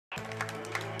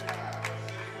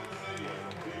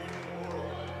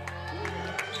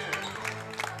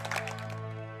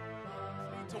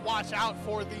watch out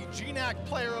for the GNAC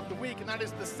Player of the Week, and that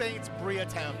is the Saints' Bria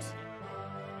Thames.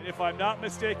 And if I'm not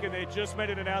mistaken, they just made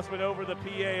an announcement over the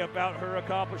PA about her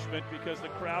accomplishment because the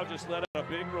crowd just let out a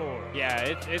big roar. Yeah,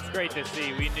 it's great to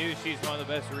see. We knew she's one of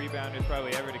the best rebounders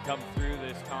probably ever to come through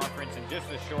this conference in just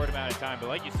a short amount of time. But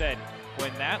like you said,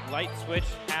 when that light switch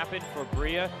happened for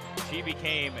Bria, she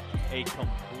became a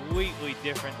completely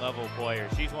different level player.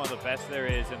 She's one of the best there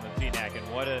is in the GNAC,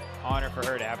 and what an honor for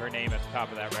her to have her name at the top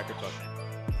of that record book.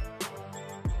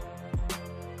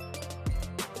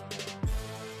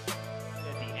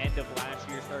 End of last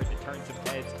year started to turn some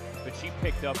heads, but she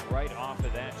picked up right off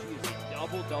of that. She is a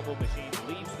double-double machine,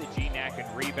 leads the GNAC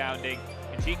in rebounding,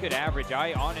 and she could average,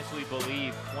 I honestly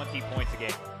believe, 20 points a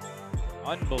game.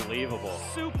 Unbelievable.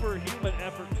 Superhuman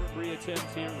effort for Bria Thames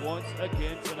here once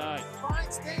again tonight.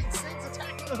 Finds Thames, Saints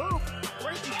attacking the hoop.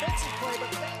 Great defensive play,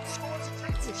 but Thames scores a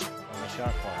transition. On the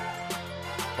shot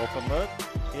clock. Open look.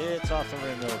 It's off the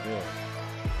rim, no good.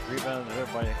 Rebounded there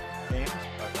by Thames.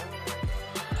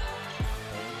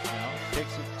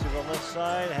 Takes it to the left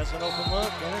side, has an open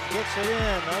look, and it gets it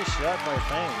in. Nice shot by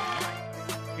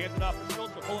Thames. Hands it off the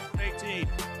shoulder, pull it from 18.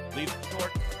 Leaves it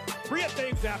short. Bria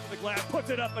Thames after the glass, puts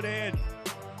it up and in.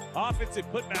 Offensive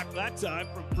putback that time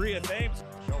from Bria Thames.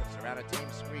 Schultz around a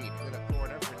Thames screen to the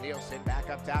corner for Nielsen. Back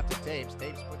up top to Thames.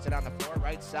 Thames puts it on the floor,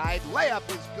 right side. Layup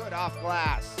is good off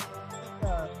glass.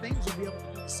 Thames will be able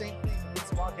to do the same thing against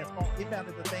the Wildcats. Ball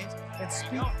inbounded to Thames, and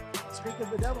speak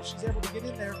of the devil, she's able to get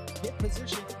in there, get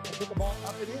position, and put the ball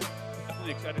up and in.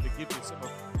 Definitely excited to give you some of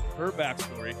her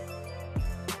backstory.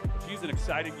 She's an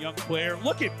exciting young player.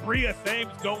 Look at Bria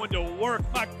Thames going to work.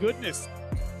 My goodness.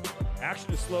 Action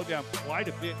has slowed down quite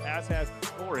a bit, as has the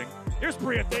scoring. Here's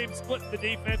Bria Thames splitting the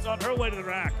defense on her way to the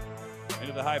rack.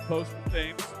 Into the high post from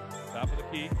Thames. Top of the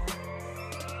key.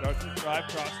 Starts the drive,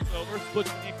 crosses over,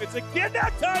 splits the defense again.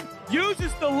 That time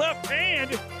uses the left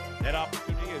hand. That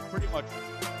opportunity is pretty much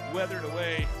weathered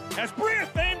away as Bria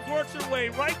Thames works her way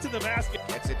right to the basket.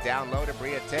 Gets it down low to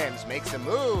Bria Thames, makes a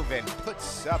move and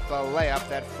puts up a layup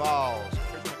that falls.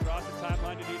 Across the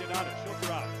timeline to need it on it. She'll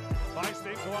drive. Finds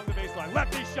Thames along the baseline.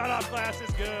 Lefty shot off glass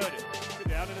is good. Sit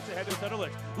down and it's ahead to center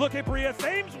licks. Look at Bria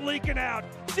Thames leaking out.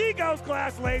 She goes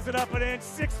glass, lays it up and in.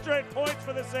 6 straight points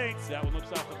for the Saints. That one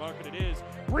looks off the mark and it is.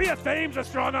 Bria Thames, a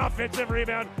strong offensive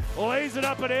rebound. Lays it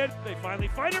up and in. They finally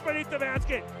find her beneath the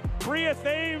basket. Bria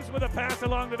Thames with a pass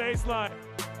along the baseline.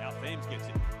 Now Thames gets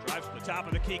it. Drives from the top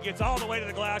of the key, gets all the way to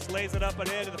the glass, lays it up and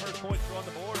in, and the first points are on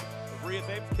the board. Bria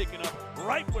Thames picking up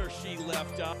right where she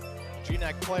left off.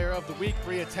 GNAC Player of the Week,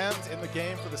 Bria Thames in the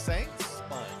game for the Saints.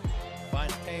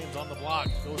 Finds Thames on the block,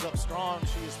 goes up strong,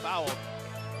 she is fouled.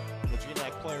 The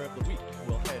GNAC Player of the Week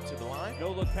will head to the line.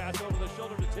 No look pass over the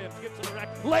shoulder to Thames, gets to the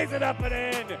rack, lays it up and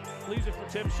in. Leaves it for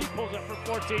Thames, she pulls up for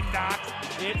 14, knocks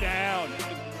it down.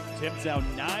 Thames now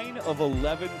 9 of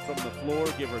 11 from the floor,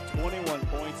 give her 21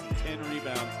 points and 10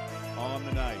 rebounds on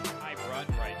the night. High run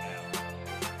right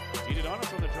now. Cheated on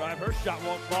us on the drive, her shot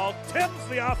won't fall. Thames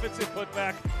the offensive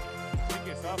putback. She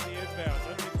gets off the inbounds,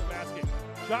 underneath the basket.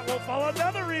 Shot won't fall,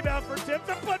 another rebound for Thames.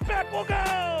 The putback will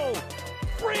go!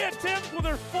 Bria Thames with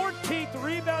her 14th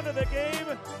rebound of the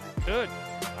game. Good.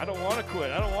 I don't want to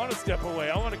quit. I don't want to step away.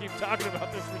 I want to keep talking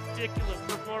about this ridiculous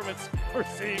performance we're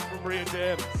seeing from Bria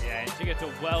Thames. Yeah, and she gets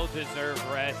a well-deserved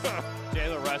rest.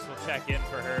 Jayla Russ will check in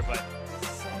for her, but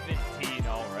 17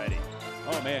 already.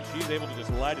 Oh, man, she's able to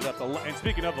just light it up. And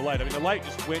speaking of the light, I mean, the light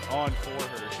just went on for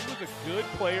her. She was a good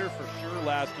player for sure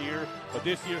last year, but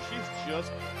this year she's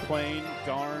just plain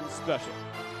darn special.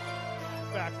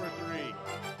 Back for a 3.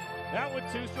 That one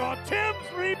too strong. Thames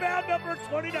rebound number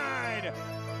 29.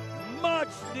 Much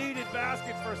needed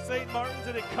basket for St. Martin's,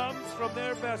 and it comes from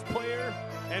their best player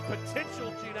and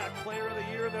potential GNAC Player of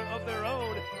the Year of their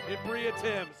own in Bria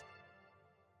Thames.